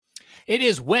It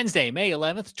is Wednesday, May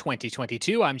 11th,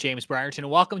 2022. I'm James Brierton, and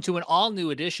welcome to an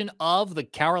all-new edition of the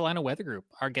Carolina Weather Group.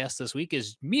 Our guest this week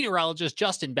is meteorologist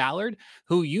Justin Ballard,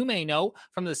 who you may know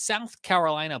from the South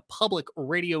Carolina Public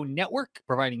Radio Network,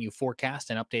 providing you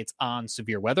forecasts and updates on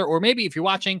severe weather. Or maybe if you're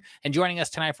watching and joining us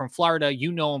tonight from Florida,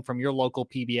 you know him from your local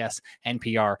PBS,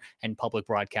 NPR, and public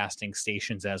broadcasting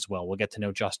stations as well. We'll get to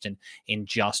know Justin in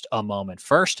just a moment.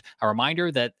 First, a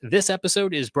reminder that this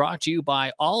episode is brought to you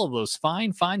by all of those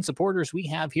fine supporters we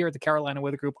have here at the Carolina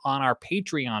Weather Group on our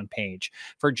Patreon page.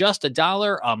 For just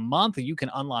 $1 a month, you can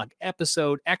unlock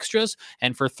episode extras.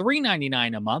 And for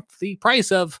 $3.99 a month, the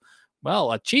price of,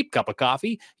 well, a cheap cup of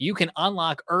coffee, you can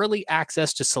unlock early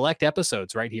access to select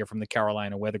episodes right here from the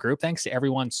Carolina Weather Group. Thanks to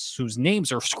everyone whose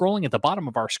names are scrolling at the bottom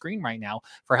of our screen right now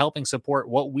for helping support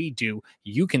what we do.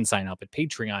 You can sign up at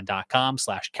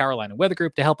patreon.com/Carolina Weather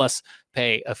Group to help us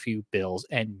pay a few bills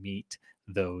and meet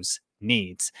those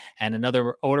needs. And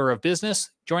another order of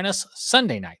business, join us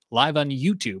Sunday night live on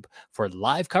YouTube for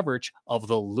live coverage of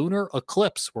the lunar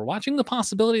eclipse. We're watching the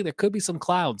possibility there could be some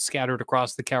clouds scattered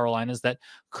across the Carolinas that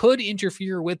could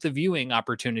interfere with the viewing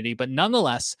opportunity. But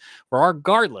nonetheless,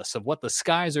 regardless of what the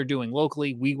skies are doing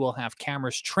locally, we will have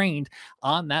cameras trained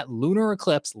on that lunar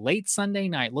eclipse late Sunday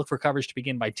night. Look for coverage to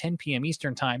begin by 10 p.m.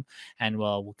 Eastern time, and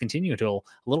we'll continue till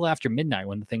a little after midnight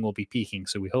when the thing will be peaking.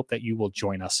 So we hope that you will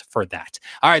join us for that.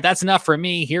 All right, that's enough for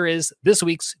me. Here is this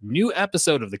week's new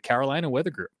episode of the Carolina Weather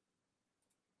Group.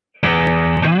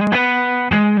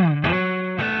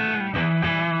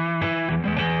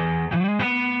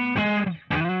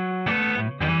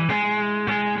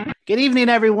 Good evening,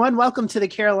 everyone. Welcome to the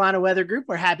Carolina Weather Group.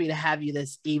 We're happy to have you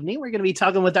this evening. We're going to be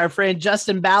talking with our friend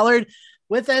Justin Ballard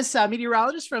with us,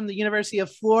 meteorologist from the University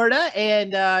of Florida.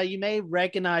 And you may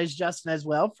recognize Justin as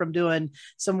well from doing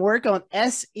some work on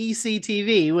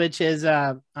SEC-TV, which is,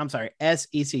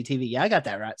 SEC-TV. Yeah, I got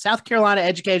that right. South Carolina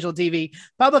Educational TV,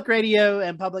 public radio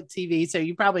and public TV. So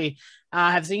you probably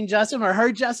have seen Justin or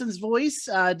heard Justin's voice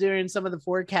during some of the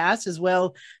forecasts, as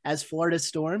well as Florida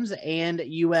storms and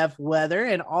UF weather,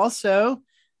 and also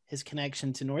his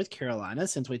connection to North Carolina.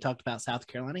 Since we talked about South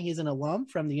Carolina, he's an alum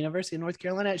from the University of North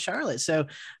Carolina at Charlotte. So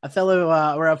a fellow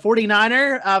or a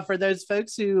 49er for those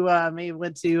folks who may have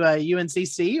went to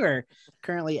UNCC or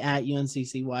currently at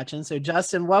UNCC watching. So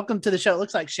Justin, welcome to the show. It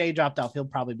looks like Shay dropped off. He'll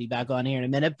probably be back on here in a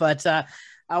minute, but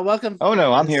welcome. Oh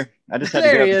no, I'm here. I just had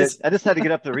to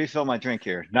get up to refill my drink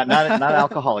here. Not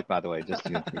alcoholic, by the way. Just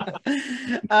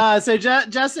so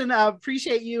Justin,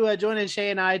 appreciate you joining Shay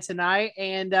and I tonight.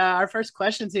 And our first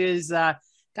question to you is kind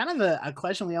of a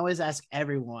question we always ask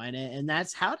everyone, and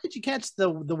that's, how did you catch the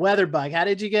weather bug? How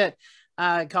did you get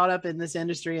caught up in this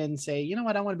industry and say, you know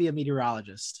what, I want to be a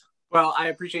meteorologist? Well, I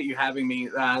appreciate you having me,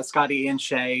 Scotty and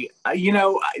Shay.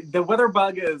 The weather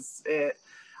bug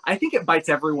I think it bites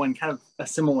everyone kind of a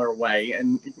similar way.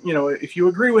 And, if you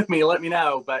agree with me, let me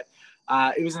know. But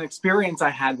it was an experience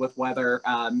I had with weather.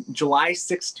 July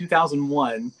 6,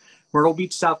 2001, Myrtle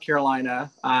Beach, South Carolina.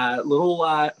 I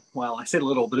say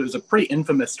little, but it was a pretty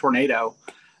infamous tornado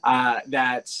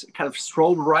that kind of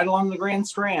strolled right along the Grand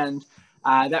Strand.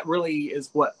 That really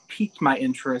is what piqued my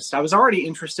interest. I was already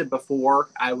interested before.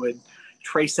 I would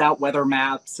trace out weather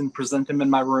maps and present them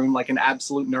in my room like an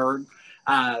absolute nerd.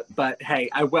 But hey,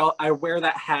 I wear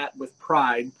that hat with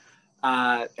pride.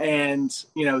 And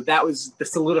that was the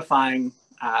solidifying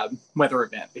weather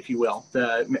event, if you will,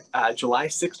 the July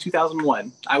 6,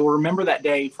 2001. I will remember that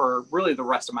day for really the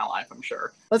rest of my life, I'm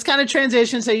sure. Let's kind of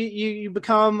transition. So you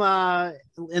become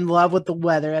in love with the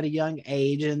weather at a young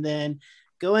age, and then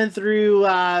going through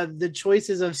the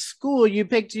choices of school, you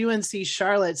picked UNC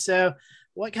Charlotte. So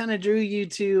what kind of drew you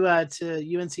to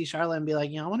UNC Charlotte and be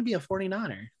like, I want to be a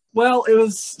 49er? Well, it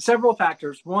was several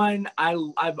factors. One,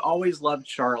 I've always loved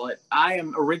Charlotte. I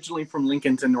am originally from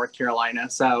Lincolnton, North Carolina,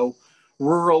 so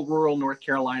rural North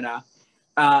Carolina.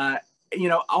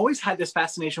 Always had this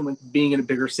fascination with being in a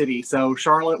bigger city. So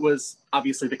Charlotte was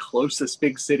obviously the closest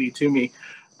big city to me,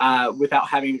 without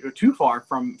having to go too far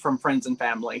from friends and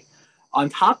family. On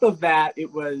top of that,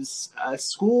 it was a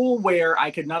school where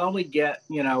I could not only get,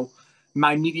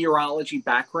 my meteorology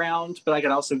background, but I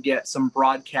could also get some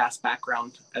broadcast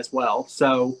background as well.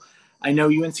 So I know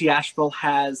UNC Asheville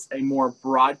has a more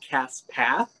broadcast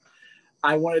path.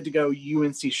 I wanted to go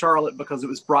UNC Charlotte because it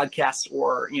was broadcast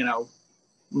or,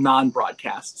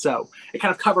 non-broadcast. So it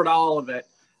kind of covered all of it,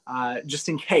 just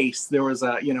in case there was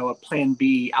a plan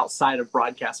B outside of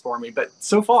broadcast for me. But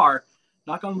so far,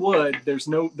 knock on wood, there's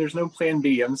no plan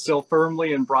B. I'm still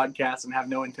firmly in broadcast and have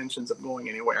no intentions of going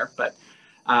anywhere. But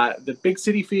the big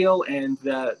city feel and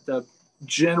the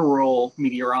general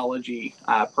meteorology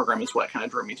program is what kind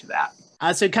of drew me to that.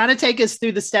 So kind of take us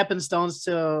through the stepping stones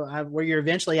to where you're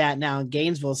eventually at now in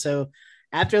Gainesville. So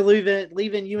after leaving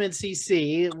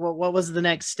UNCC, what was the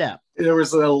next step? There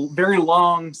was a very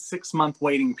long 6-month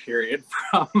waiting period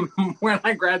from when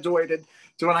I graduated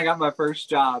to when I got my first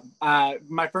job.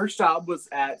 My first job was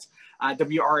at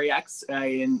WRAX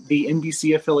in the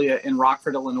NBC affiliate in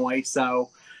Rockford, Illinois. So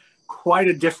quite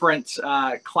a different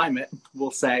climate,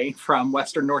 we'll say, from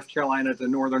Western North Carolina to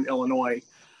Northern Illinois.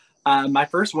 My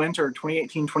first winter,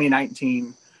 2018,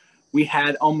 2019, we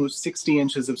had almost 60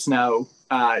 inches of snow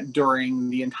during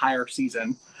the entire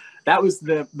season. That was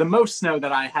the most snow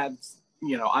that I had,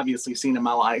 obviously seen in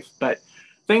my life. But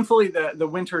thankfully, the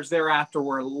winters thereafter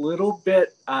were a little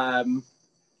bit,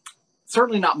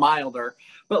 certainly not milder,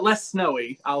 but less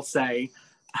snowy, I'll say.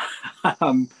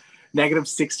 Negative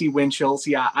 60 wind chills.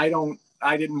 Yeah, I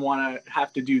didn't want to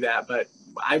have to do that, but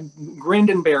I grinned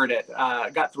and bared it,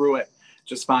 got through it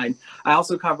just fine. I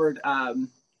also covered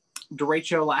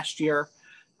derecho last year,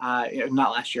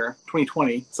 not last year,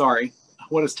 2020, sorry.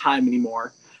 What is time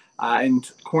anymore? And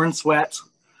corn sweat.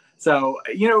 So,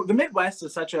 the Midwest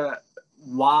is such a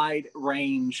wide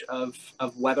range of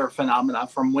weather phenomena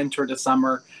from winter to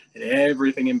summer and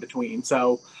everything in between.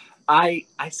 So I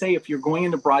say if you're going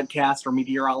into broadcast or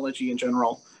meteorology in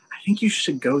general, I think you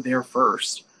should go there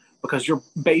first because your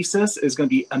basis is going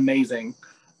to be amazing,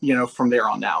 from there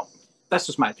on out. That's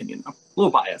just my opinion, though. A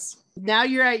little bias. Now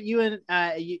you're at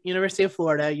University of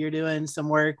Florida. You're doing some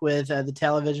work with the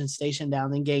television station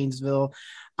down in Gainesville.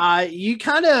 You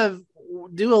kind of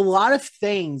do a lot of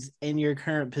things in your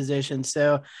current position.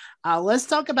 So let's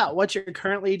talk about what you're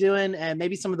currently doing and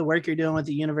maybe some of the work you're doing with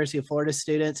the University of Florida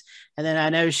students. And then I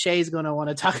know Shay's going to want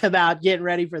to talk about getting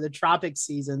ready for the tropics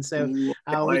season. So we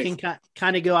can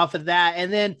kind of go off of that.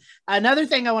 And then another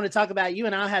thing I want to talk about, you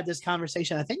and I had this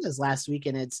conversation, I think it was last week,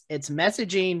 and it's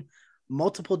messaging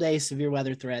multiple day severe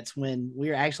weather threats. When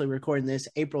we're actually recording this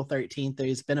April 13th,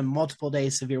 there's been a multiple day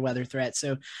severe weather threat.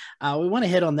 So we want to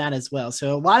hit on that as well.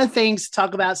 So a lot of things to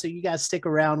talk about. So you guys stick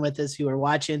around with us who are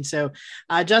watching. So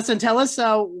Justin, tell us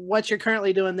what you're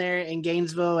currently doing there in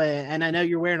Gainesville. And I know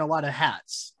you're wearing a lot of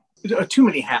hats. Too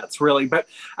many hats, really. But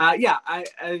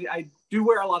I do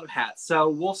wear a lot of hats. So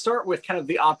we'll start with kind of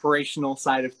the operational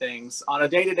side of things. On a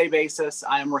day-to-day basis,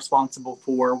 I am responsible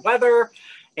for weather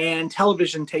and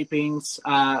television tapings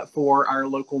for our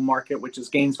local market, which is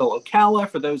Gainesville, Ocala.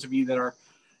 For those of you that are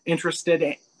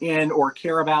interested in or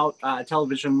care about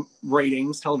television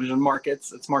ratings, television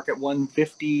markets, it's market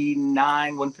 159,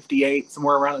 158,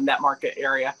 somewhere around in that market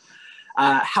area.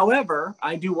 However,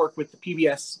 I do work with the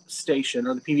PBS station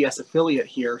or the PBS affiliate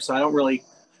here, so we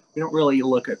don't really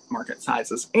look at market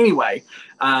sizes. Anyway,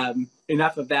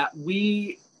 enough of that.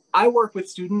 I work with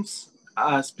students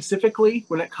specifically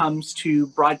when it comes to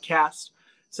broadcast.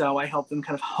 So I help them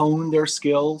kind of hone their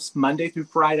skills Monday through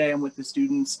Friday. I'm with the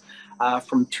students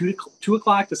from 2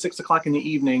 o'clock to 6 o'clock in the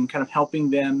evening, kind of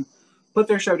helping them put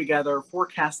their show together,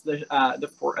 forecast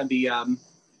the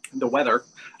weather,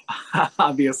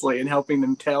 obviously, and helping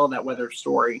them tell that weather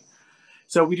story.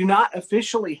 So we do not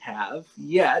officially have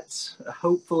yet,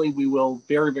 hopefully we will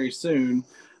very, very soon,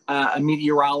 a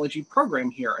meteorology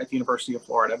program here at the University of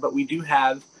Florida, but we do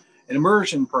have an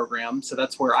immersion program. So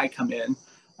that's where I come in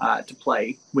to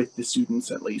play with the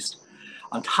students, at least.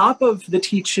 On top of the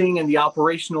teaching and the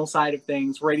operational side of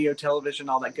things, radio, television,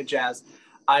 all that good jazz,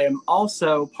 I am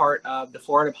also part of the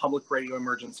Florida Public Radio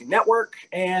Emergency Network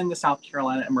and the South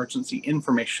Carolina Emergency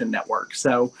Information Network.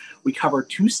 So we cover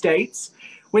 2 states,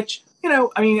 which,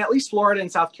 at least Florida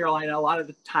and South Carolina, a lot of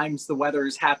the times the weather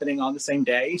is happening on the same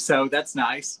day. So that's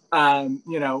nice,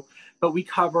 but we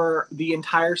cover the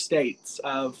entire states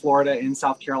of Florida and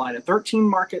South Carolina, 13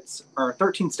 markets, or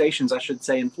 13 stations, I should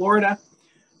say, in Florida,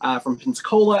 from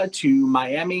Pensacola to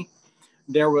Miami.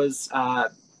 There was,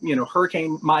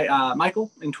 Hurricane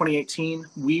Michael in 2018.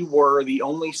 We were the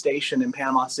only station in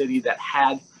Panama City that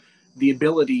had the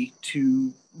ability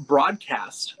to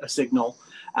broadcast a signal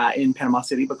in Panama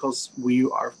City because we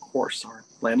are, of course, are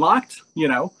landlocked,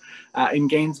 in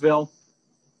Gainesville,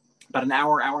 about an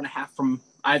hour and a half from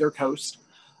either coast.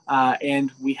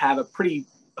 And we have a pretty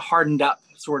hardened up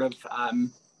sort of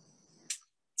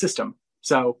system.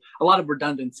 So a lot of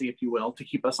redundancy, if you will, to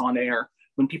keep us on air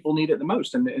when people need it the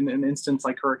most. And in an instance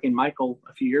like Hurricane Michael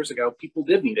a few years ago, people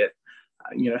did need it.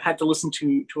 Had to listen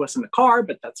to us in the car,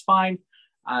 but that's fine.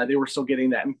 They were still getting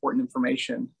that important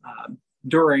information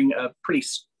during a pretty,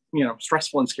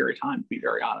 stressful and scary time, to be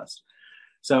very honest.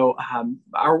 So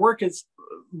our work is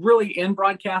really in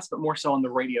broadcast, but more so on the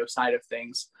radio side of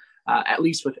things, at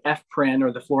least with FPRN,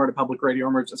 or the Florida Public Radio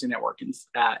Emergency Network, and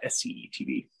SCE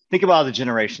TV. Think about the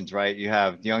generations, right? You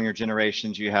have younger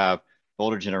generations, you have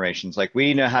older generations. Like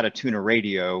we know how to tune a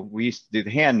radio. We used to do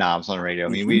the hand knobs on a radio. I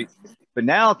mean, but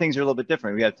now things are a little bit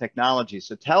different. We have technology.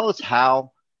 So tell us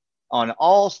how on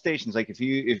all stations, like if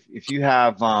you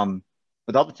have,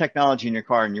 with all the technology in your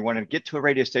car and you want to get to a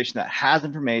radio station that has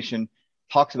information,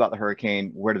 talks about the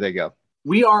hurricane, where do they go?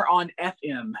 We are on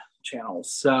FM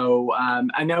channels. So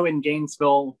I know in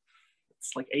Gainesville,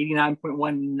 it's like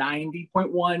 89.1,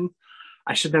 90.1.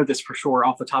 I should know this for sure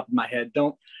off the top of my head.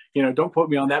 Don't quote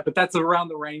me on that, but that's around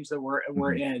the range that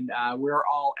we're in. We're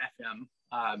all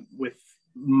FM with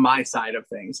my side of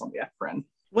things on the FRN.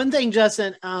 One thing,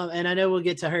 Justin, and I know we'll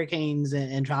get to hurricanes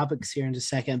and tropics here in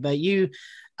just a second, but you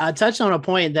touched on a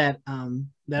point that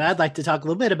I'd like to talk a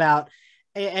little bit about,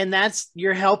 and that's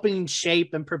you're helping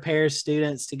shape and prepare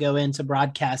students to go into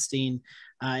broadcasting,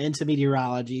 into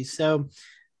meteorology. So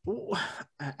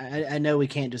I know we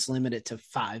can't just limit it to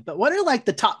 5, but what are like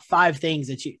the top 5 things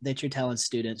that you're telling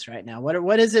students right now?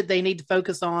 What is it they need to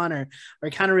focus on or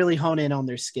kind of really hone in on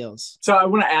their skills? So I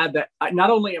want to add that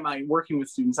not only am I working with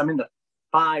students, I'm in the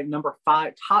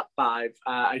top 5,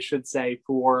 I should say,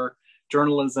 for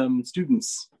journalism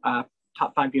students,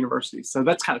 top 5 universities. So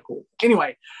that's kind of cool.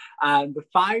 Anyway, the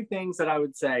 5 things that I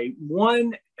would say,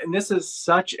 one, and this is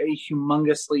such a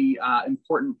humongously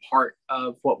important part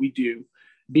of what we do,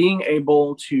 being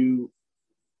able to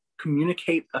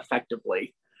communicate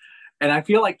effectively. And I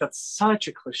feel like that's such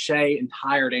a cliche and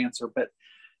tired answer, but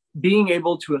being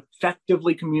able to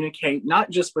effectively communicate, not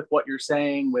just with what you're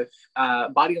saying, with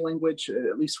body language,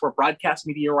 at least for broadcast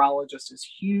meteorologists, is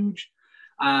huge.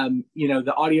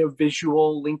 The audio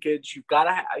visual linkage, you've got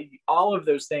to all of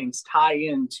those things tie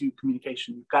into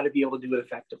communication. You've got to be able to do it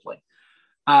effectively.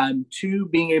 2,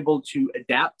 being able to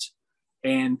adapt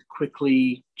and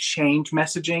quickly change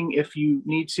messaging if you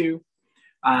need to.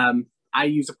 I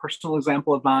use a personal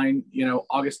example of mine.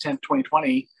 August 10th,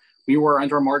 2020, we were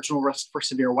under a marginal risk for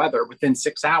severe weather. Within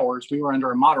 6 hours, we were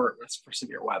under a moderate risk for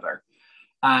severe weather.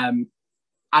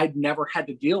 I'd never had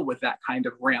to deal with that kind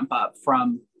of ramp up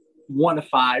from 1 of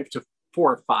 5 to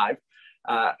 4 of 5,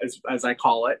 as I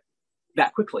call it,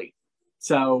 that quickly.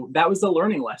 So that was the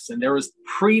learning lesson. There was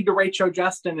pre-derecho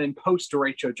Justin and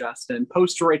post-derecho Justin.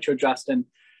 Post-derecho Justin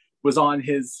was on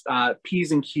his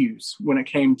P's and Q's when it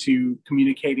came to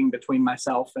communicating between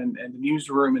myself and the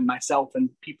newsroom and myself and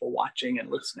people watching and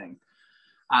listening.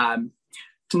 To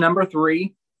number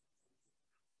 3,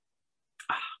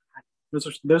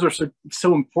 those are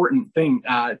so important thing.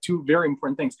 2 very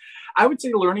important things. I would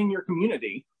say learning your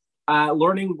community,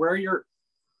 learning where you're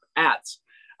at,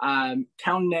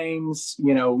 town names,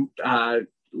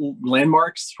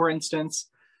 landmarks, for instance.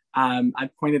 I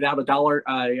pointed out a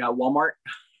Walmart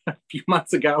a few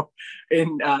months ago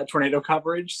in tornado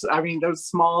coverage. I mean, those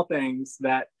small things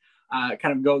that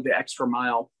kind of go the extra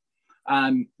mile.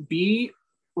 Be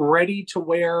ready to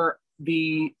wear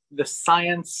the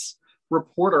science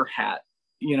reporter hat.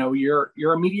 You're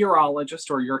a meteorologist,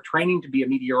 or you're training to be a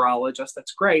meteorologist.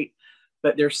 That's great,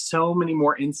 but there's so many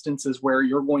more instances where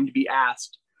you're going to be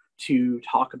asked to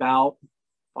talk about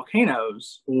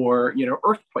volcanoes or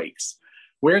earthquakes.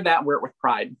 Wear it with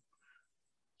pride.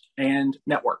 And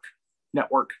network.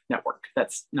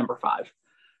 That's number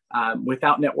 5.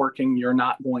 Without networking, you're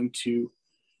not going to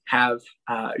have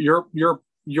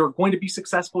you're going to be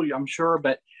successful, I'm sure,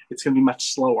 but it's going to be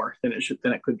much slower than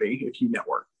it could be if you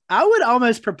network. I would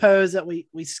almost propose that we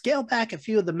scale back a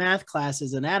few of the math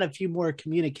classes and add a few more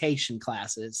communication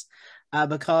classes,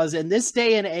 because in this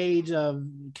day and age of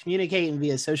communicating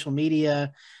via social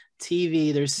media,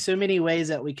 TV, there's so many ways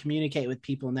that we communicate with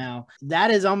people now.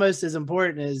 That is almost as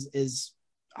important as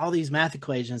all these math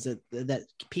equations that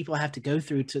people have to go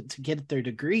through to get their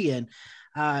degree in.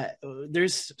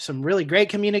 There's some really great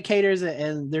communicators,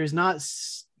 and there's not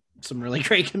some really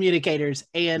great communicators.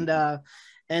 And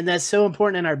that's so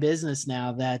important in our business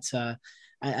now that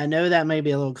I know that may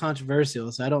be a little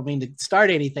controversial, so I don't mean to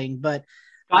start anything, but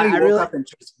Scotty woke up and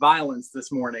chose violence this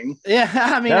morning. Yeah,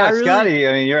 I mean, Scotty,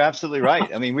 you're absolutely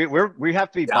right. I mean, we have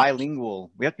to be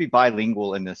bilingual. We have to be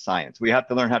bilingual in this science. We have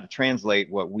to learn how to translate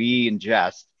what we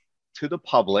ingest to the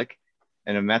public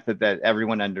in a method that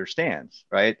everyone understands,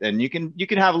 right? And you can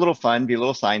have a little fun, be a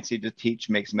little sciencey to teach,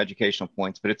 make some educational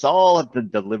points, but it's all the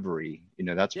delivery.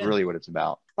 That's really what it's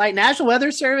about. Like National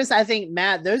Weather Service, I think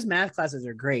those math classes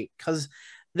are great because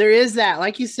there is that,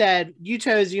 like you said, you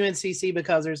chose UNCC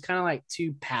because there's kind of like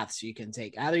 2 paths you can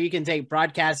take. Either you can take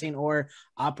broadcasting or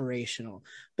operational.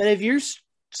 But if you're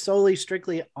solely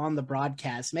strictly on the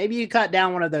broadcast, maybe you cut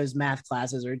down one of those math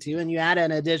classes or 2 and you add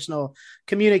an additional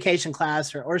communication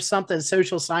class or something,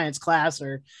 social science class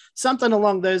or something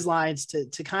along those lines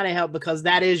to kind of help, because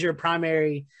that is your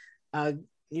primary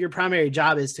your primary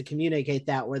job is to communicate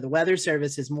that, where the weather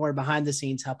service is more behind the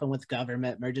scenes helping with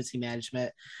government emergency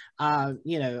management. I'm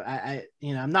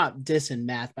not dissing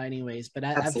math by any ways, but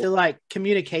I feel like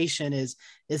communication is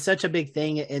such a big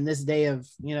thing in this day of,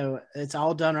 it's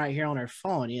all done right here on our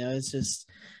phone. It's just,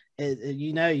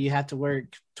 you have to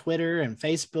work Twitter and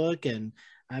Facebook. And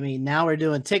I mean, now we're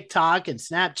doing TikTok and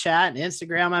Snapchat and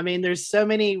Instagram. I mean, there's so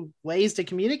many ways to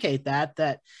communicate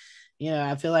that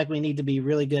I feel like we need to be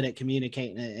really good at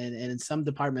communicating, and in some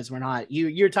departments we're not.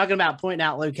 You're talking about pointing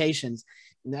out locations.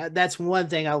 That's one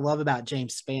thing I love about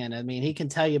James Spann. I mean, he can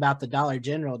tell you about the Dollar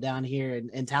General down here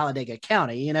in Talladega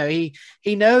County.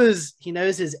 He knows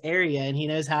his area, and he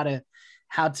knows how to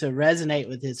resonate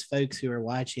with his folks who are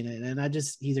watching it. And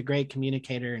he's a great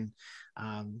communicator. And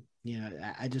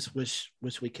I just wish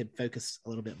we could focus a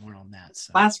little bit more on that.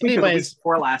 So last week, or the week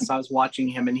before last, I was watching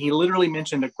him, and he literally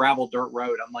mentioned a gravel dirt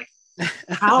road. I'm like,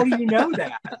 how do you know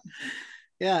that?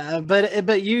 Yeah,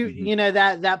 but you know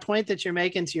that point that you're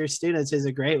making to your students is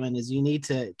a great one. Is you need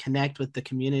to connect with the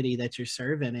community that you're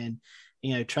serving,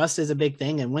 and trust is a big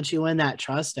thing. And once you win that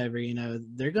trust over,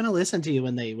 they're going to listen to you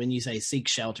when you say seek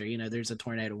shelter. There's a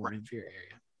tornado warning for your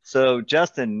area. So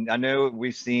Justin, I know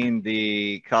we've seen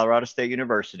the Colorado State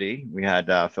University. We had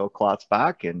Phil Klotz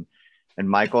back, and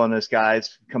Michael and those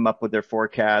guys come up with their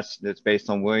forecast that's based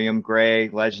on William Gray,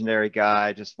 legendary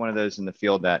guy, just one of those in the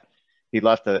field that he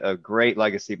left a great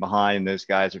legacy behind, and those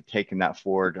guys are taking that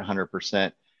forward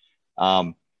 100%.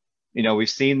 We've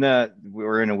seen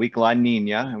we're in a weak La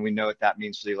Nina, and we know what that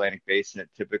means for the Atlantic Basin. It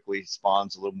typically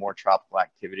spawns a little more tropical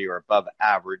activity or above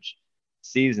average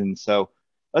season. So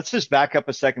let's just back up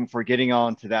a second before getting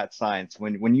on to that science.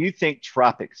 When you think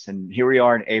tropics, and here we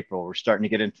are in April, we're starting to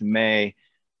get into May,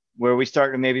 where we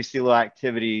start to maybe see a little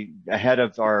activity ahead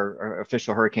of our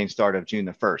official hurricane start of June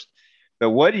the 1st. But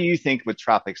what do you think with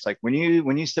tropics? Like when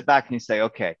you sit back and you say,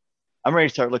 okay, I'm ready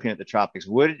to start looking at the tropics,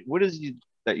 what is it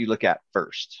that you look at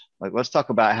first? Like, let's talk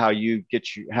about how you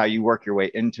work your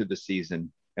way into the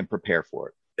season and prepare for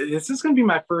it. This is going to be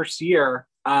my first year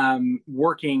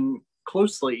working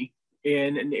closely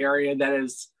in an area that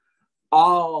is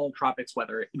all tropics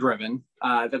weather driven.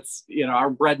 That's, our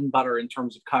bread and butter in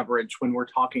terms of coverage when we're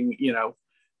talking,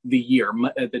 the year,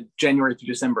 the January through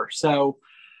December. So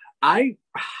I'm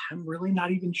really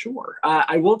not even sure.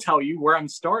 I will tell you where I'm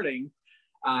starting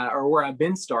or where I've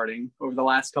been starting over the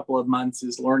last couple of months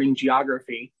is learning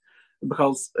geography,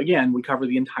 because again, we cover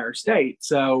the entire state.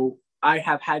 So I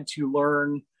have had to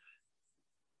learn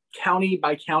county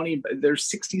by county, but there's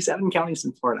 67 counties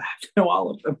in Florida. I have to know all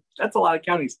of them. That's a lot of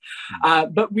counties.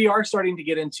 But we are starting to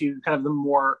get into kind of the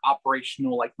more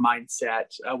operational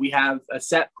mindset. We have a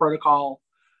set protocol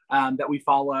that we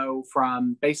follow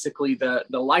from basically the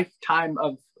lifetime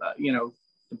of, the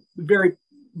very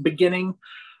beginning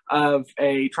of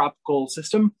a tropical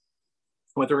system,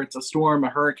 whether it's a storm, a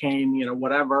hurricane,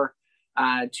 whatever,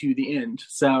 to the end.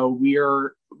 So we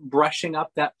are brushing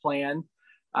up that plan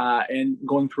and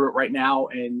going through it right now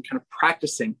and kind of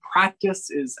practicing. Practice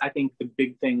is, I think, the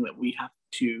big thing that we have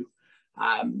to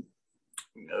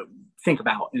think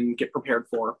about and get prepared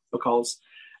for, because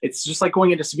it's just like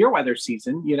going into severe weather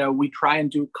season. We try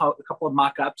and do a couple of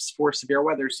mock-ups for severe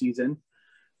weather season.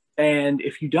 And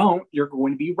if you don't, you're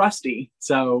going to be rusty.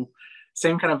 So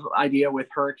same kind of idea with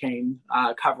hurricane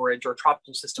coverage or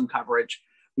tropical system coverage.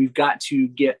 We've got to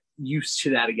get used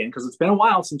to that again, because it's been a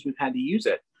while since we've had to use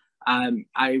it.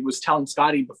 I was telling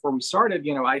Scotty before we started,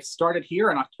 I started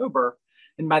here in October,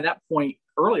 and by that point,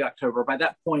 early October, by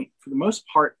that point, for the most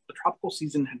part, the tropical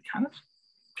season had kind of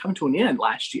come to an end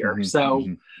last year. Mm-hmm, so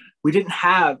mm-hmm. I didn't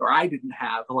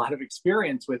have a lot of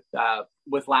experience with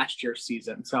last year's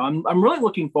season. So I'm really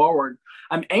looking forward.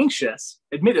 I'm anxious,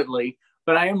 admittedly,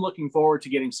 but I am looking forward to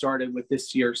getting started with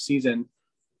this year's season,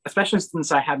 especially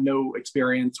since I have no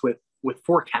experience with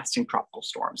forecasting tropical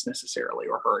storms necessarily,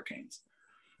 or hurricanes.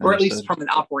 Or at least from an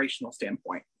operational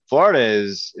standpoint. Florida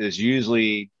is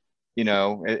usually,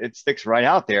 it sticks right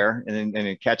out there, and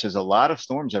it catches a lot of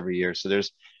storms every year. So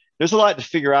there's a lot to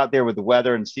figure out there with the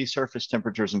weather and sea surface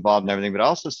temperatures involved and everything. But I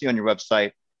also see on your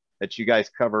website that you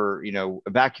guys cover,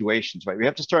 evacuations, right? We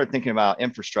have to start thinking about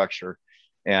infrastructure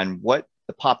and what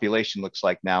the population looks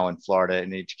like now in Florida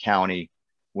in each county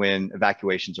when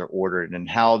evacuations are ordered and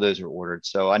how those are ordered.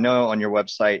 So I know on your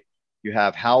website you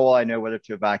have, how will I know whether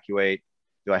to evacuate?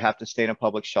 Do I have to stay in a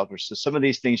public shelter? So some of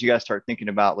these things you guys start thinking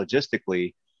about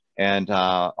logistically. And you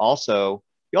also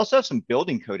have some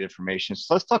building code information.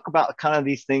 So let's talk about kind of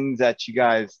these things that you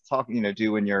guys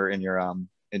do in your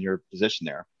in your position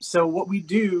there? So what we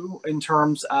do in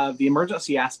terms of the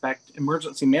emergency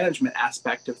management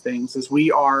aspect of things is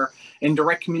we are in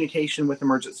direct communication with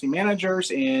emergency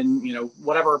managers in,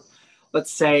 whatever,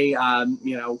 let's say,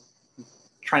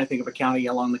 trying to think of a county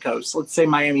along the coast. Let's say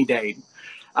Miami-Dade,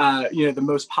 the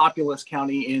most populous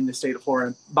county in the state of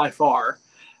Florida by far.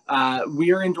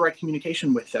 We are in direct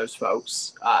communication with those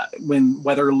folks when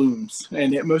weather looms,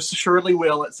 and it most assuredly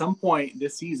will at some point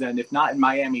this season, if not in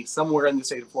Miami, somewhere in the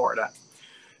state of Florida.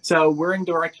 So we're in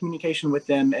direct communication with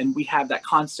them, and we have that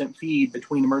constant feed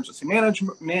between emergency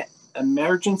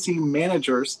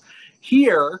managers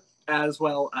here as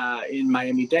well in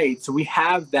Miami-Dade. So we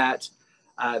have that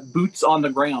boots on the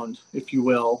ground, if you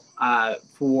will,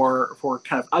 for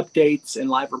kind of updates and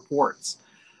live reports.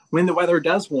 When the weather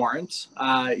does warrant,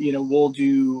 we'll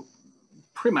do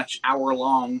pretty much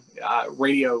hour-long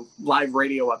live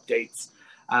radio updates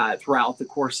throughout the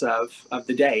course of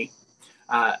the day.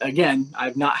 Again,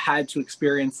 I've not had to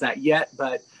experience that yet,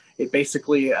 but it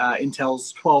basically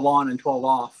entails 12 on and 12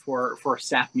 off for a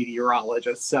staff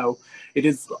meteorologist. So it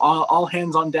is all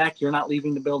hands on deck. You're not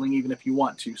leaving the building even if you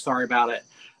want to. Sorry about it.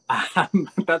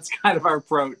 That's kind of our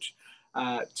approach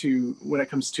to when it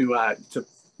comes to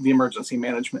the emergency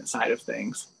management side of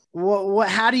things. Well,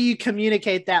 how do you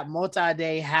communicate that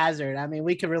multi-day hazard? I mean,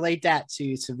 we can relate that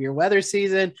to severe weather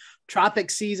season,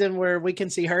 tropic season, where we can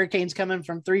see hurricanes coming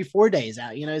from 3-4 days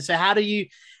out, so how do you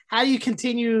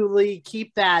continually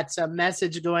keep that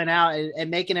message going out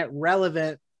and making it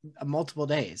relevant multiple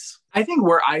days? I think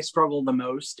where I struggle the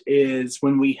most is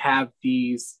when we have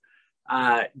these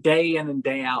day in and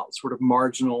day out sort of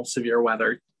marginal severe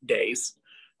weather days.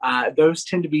 Those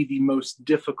tend to be the most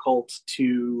difficult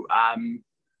to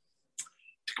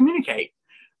communicate,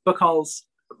 because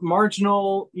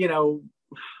marginal,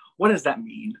 what does that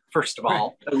mean? First of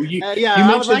all, you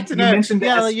mentioned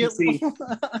the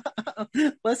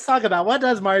SPC. Let's talk about what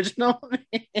does marginal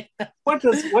mean. What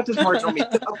does marginal mean?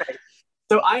 Okay,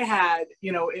 so I had,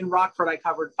 in Rockford, I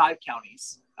covered 5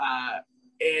 counties.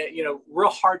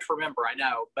 Real hard to remember, I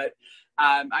know, but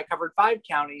I covered 5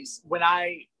 counties. When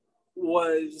I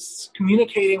was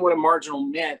communicating what a marginal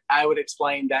meant, I would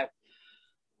explain that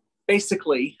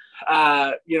basically,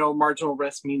 marginal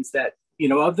risk means that,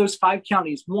 of those 5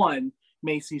 counties, 1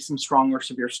 may see some strong or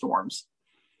severe storms.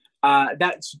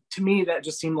 That's, to me, that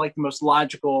just seemed like the most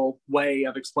logical way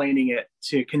of explaining it,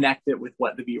 to connect it with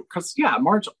what the viewer, because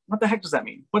marginal, what the heck does that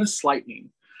mean? What does slight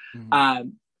mean? Mm-hmm.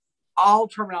 All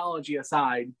terminology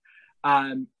aside,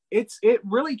 it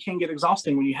really can get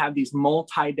exhausting when you have these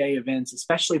multi-day events,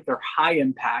 especially if they're high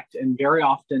impact. And very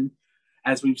often,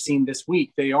 as we've seen this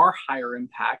week, they are higher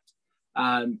impact,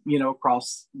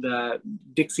 across the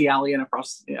Dixie Alley and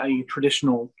across a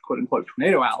traditional quote unquote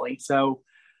tornado alley. So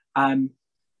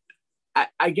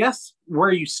I guess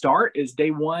where you start is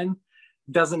day one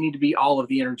doesn't need to be all of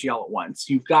the energy all at once.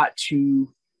 You've got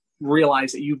to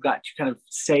realize that you've got to kind of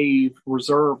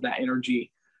reserve that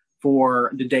energy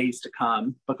for the days to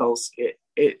come, because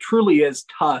it truly is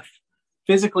tough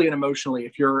physically and emotionally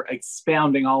if you're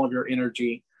expounding all of your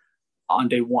energy on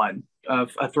day one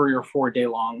of a 3 or 4 day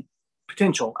long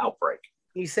potential outbreak.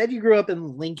 You said you grew up in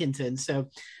Lincolnton, so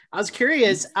I was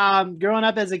curious, growing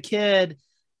up as a kid,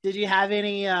 did you have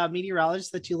any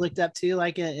meteorologists that you looked up to,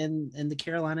 like in the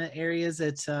Carolina areas,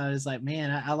 that is like,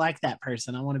 man, I like that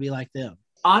person, I want to be like them?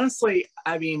 Honestly,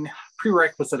 I mean,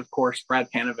 prerequisite, of course, Brad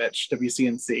Panovich,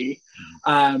 WCNC.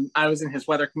 I was in his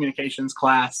weather communications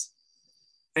class,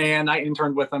 and I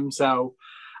interned with him. So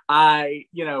I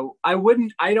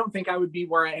don't think I would be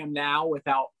where I am now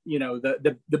without,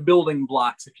 the building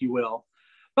blocks, if you will.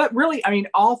 But really, I mean,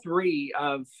 all 4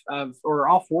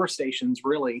 stations,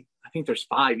 really, I think there's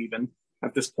 5 even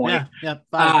at this point. Yeah,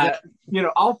 5.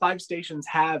 All 5 stations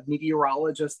have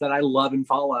meteorologists that I love and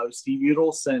follow. Steve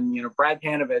Udelson, Brad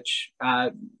Panovich,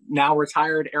 now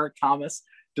retired Eric Thomas,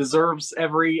 deserves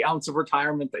every ounce of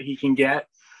retirement that he can get.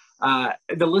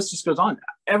 The list just goes on.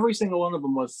 Every single one of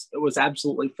them was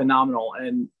absolutely phenomenal,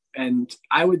 and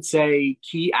I would say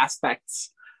key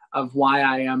aspects of why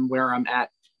I am where I'm at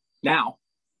now.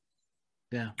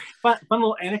 Yeah. Fun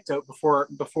little anecdote before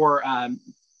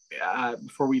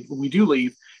we do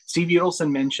leave. Steve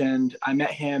Udelson mentioned, I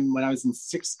met him when I was in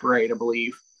 6th grade, I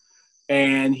believe.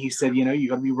 And he said, you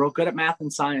got to be real good at math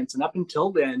and science. And up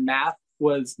until then, math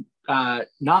was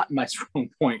not my strong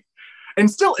point, and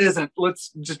still isn't. Let's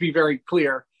just be very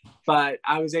clear. But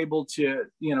I was able to,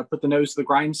 put the nose to the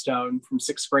grindstone from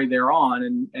 6th grade there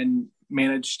on, and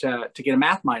managed to get a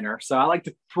math minor. So I like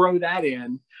to throw that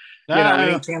in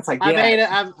any chance I get.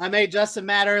 I made Justin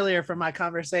mad earlier from my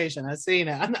conversation. I've seen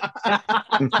it.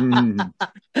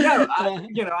 No,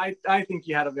 I think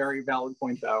you had a very valid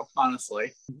point, though.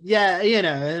 Honestly,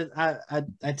 yeah,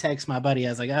 I text my buddy. I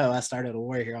was like, "Oh, I started a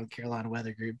war here on Carolina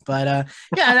Weather Group." But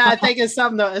yeah, I think it's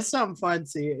something. It's something fun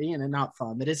to not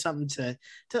fun, but it's something to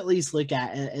at least look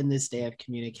at in this day of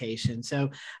communication. So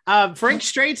Frank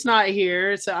Straight's not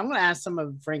here, so I'm going to ask some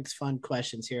of Frank's fun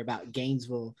questions here about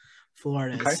Gainesville,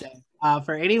 Florida. Okay. So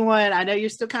for anyone, I know you're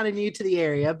still kind of new to the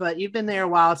area, but you've been there a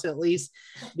while to at least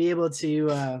be able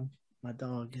to. My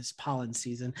dog is pollen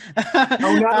season.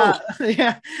 Oh no!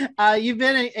 Yeah, you've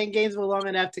been in Gainesville long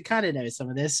enough to kind of know some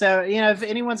of this. So if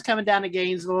anyone's coming down to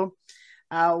Gainesville,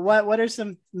 what are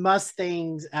some must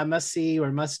see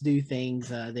or must do things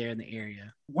there in the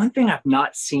area? One thing I've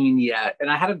not seen yet,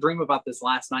 and I had a dream about this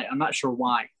last night. I'm not sure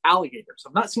why. Alligators.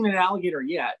 I've not seen an alligator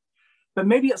yet, but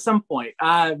maybe at some point.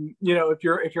 If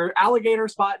you're alligator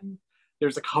spotting,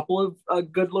 there's a couple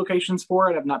of good locations for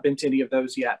it. I've not been to any of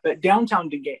those yet, but downtown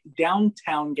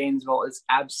Gainesville is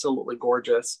absolutely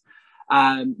gorgeous.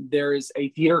 There is a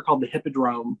theater called the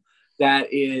Hippodrome that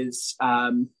is, I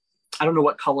don't know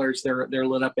what colors they're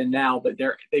lit up in now, but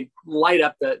they light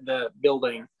up the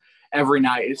building every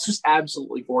night. It's just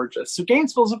absolutely gorgeous. So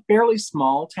Gainesville is a fairly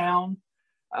small town,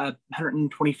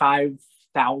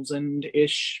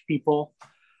 125,000-ish people,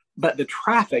 but the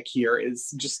traffic here is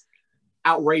just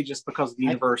outrageous because of the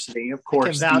university. Of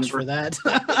course, I can vouch for that.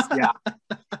 Yeah.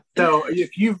 So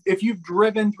if you've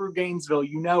driven through Gainesville,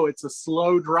 it's a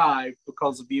slow drive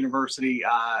because of the university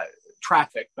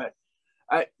traffic. But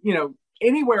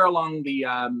anywhere on the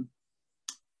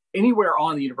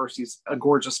university is a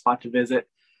gorgeous spot to visit.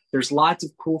 There's lots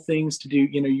of cool things to do.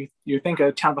 You think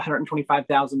a town of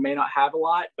 125,000 may not have a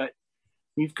lot, but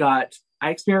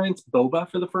I experienced boba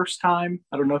for the first time.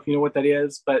 I don't know if you know what that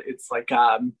is, but it's like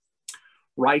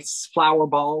rice flour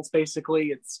balls, basically.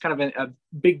 It's kind of a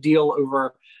big deal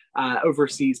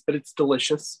overseas, but it's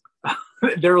delicious.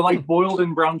 They're like boiled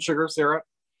in brown sugar syrup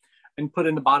and put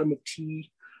in the bottom of tea.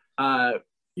 All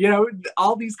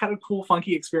these kind of cool,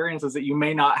 funky experiences that you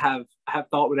may not have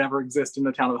thought would ever exist in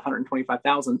a town of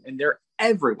 125,000, and they're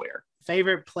everywhere.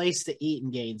 Favorite place to eat in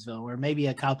Gainesville, or maybe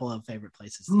a couple of favorite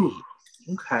places to eat?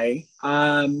 Okay.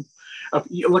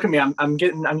 Look at me. I'm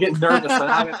getting nervous.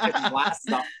 I haven't taken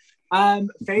glasses off.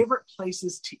 Favorite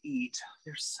places to eat.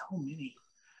 There's so many.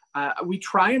 We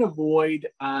try and avoid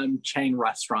chain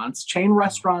restaurants. Chain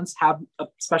restaurants have a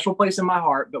special place in my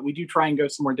heart, but we do try and go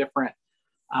somewhere different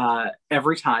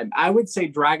every time. I would say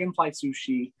Dragonfly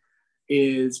Sushi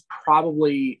is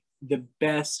probably the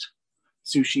best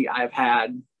sushi I've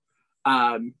had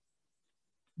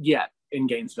yet in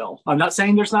Gainesville. I'm not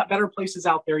saying there's not better places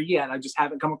out there yet. I just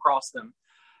haven't come across them.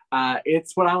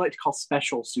 It's what I like to call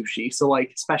special sushi. So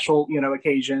like special,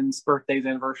 occasions, birthdays,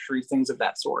 anniversaries, things of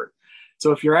that sort.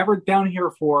 So if you're ever down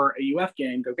here for a UF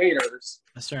game, go Gators.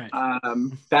 That's right.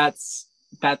 That's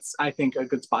I think a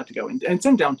good spot to go. And it's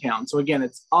in downtown. So again,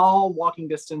 it's all walking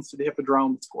distance to the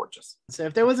Hippodrome. It's gorgeous. So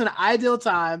if there was an ideal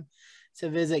time to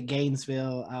visit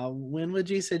Gainesville, when would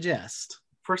you suggest?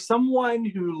 For someone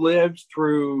who lived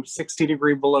through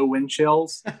 60-degree below wind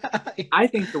chills, I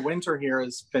think the winter here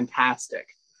is fantastic.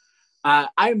 I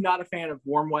am not a fan of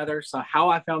warm weather, so how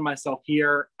I found myself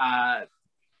here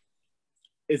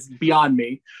is beyond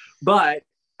me. But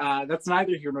that's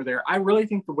neither here nor there. I really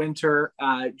think the winter,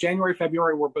 January,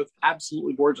 February, were both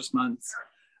absolutely gorgeous months.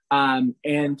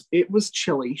 And it was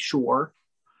chilly, sure.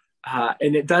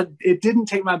 And it didn't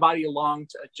take my body long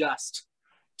to adjust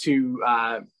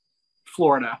to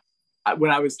Florida.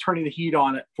 When I was turning the heat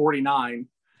on at 49,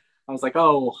 I was like,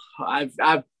 oh, I've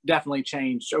definitely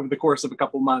changed over the course of a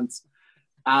couple months.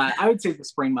 I would say the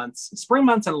spring months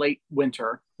and late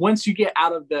winter. Once you get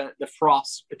out of the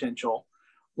frost potential,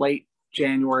 late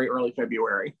January, early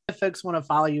February. If folks want to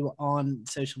follow you on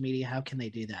social media, how can they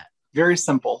do that? Very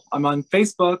simple. I'm on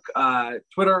Facebook,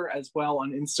 Twitter, as well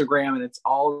on Instagram, and it's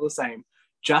all the same.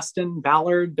 Justin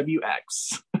Ballard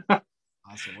WX.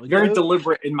 Awesome. Very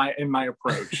deliberate in my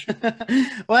approach.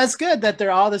 Well, it's good that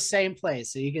they're all the same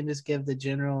place, so you can just give the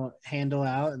general handle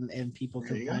out and people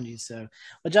can find you. So,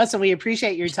 well, Justin, we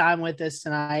appreciate your time with us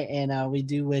tonight, and we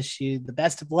do wish you the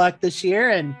best of luck this year.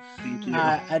 And thank you.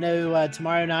 I know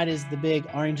tomorrow night is the big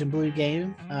orange and blue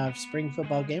game, spring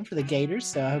football game for the Gators,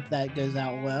 so I hope that goes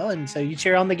out well. And so you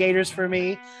cheer on the Gators for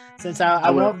me, since I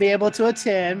won't be able to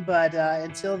attend, but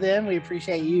until then, we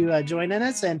appreciate you joining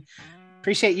us, and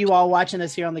appreciate you all watching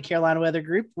us here on the Carolina Weather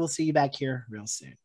Group. We'll see you back here real soon.